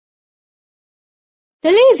The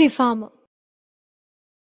lazy farmer.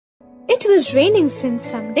 It was raining since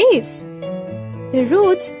some days. The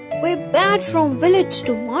roads were bad from village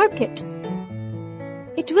to market.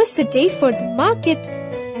 It was the day for the market,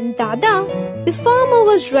 and Dada, the farmer,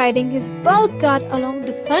 was riding his bulk cart along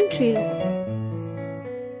the country road.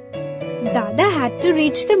 Dada had to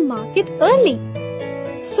reach the market early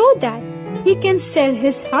so that he can sell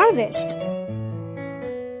his harvest.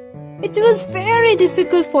 It was very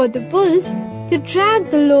difficult for the bulls to drag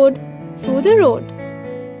the load through the road.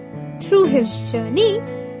 Through his journey,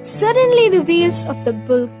 suddenly the wheels of the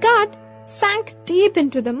bull cart sank deep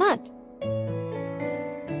into the mud.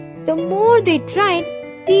 The more they tried,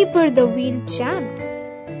 deeper the wheel jammed.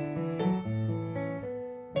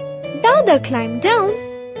 Dada climbed down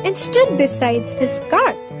and stood beside his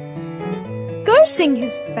cart. Cursing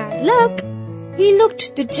his bad luck, he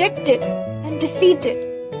looked dejected and defeated.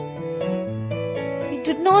 He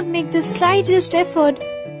did not make the slightest effort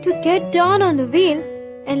to get down on the wheel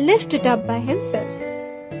and lift it up by himself.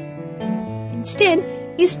 Instead,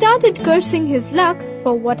 he started cursing his luck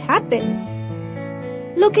for what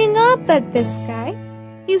happened. Looking up at the sky,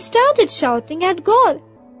 he started shouting at God,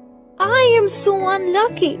 "I am so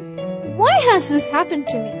unlucky. Why has this happened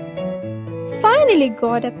to me?" Finally,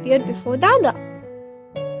 God appeared before Dada.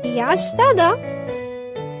 He asked Dada,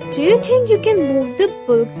 "Do you think you can move the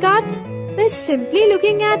bull cart by simply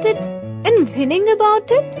looking at it and whining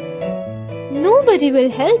about it? Nobody will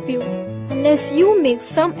help you unless you make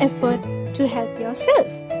some effort to help yourself.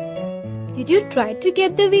 Did you try to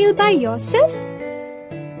get the wheel by yourself?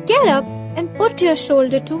 Get up and put your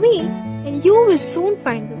shoulder to wheel and you will soon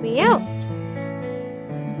find the way out."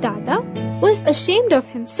 Dada was ashamed of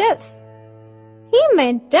himself. He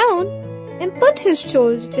bent down and put his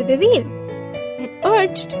shoulder to the wheel and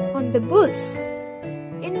urged on the bulls.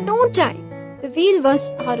 In no time, the wheel was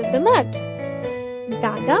out of the mud.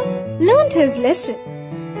 Dada learned his lesson.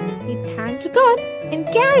 He thanked God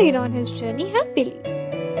and carried on his journey happily.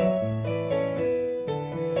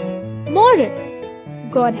 Moral: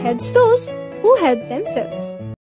 God helps those who help themselves.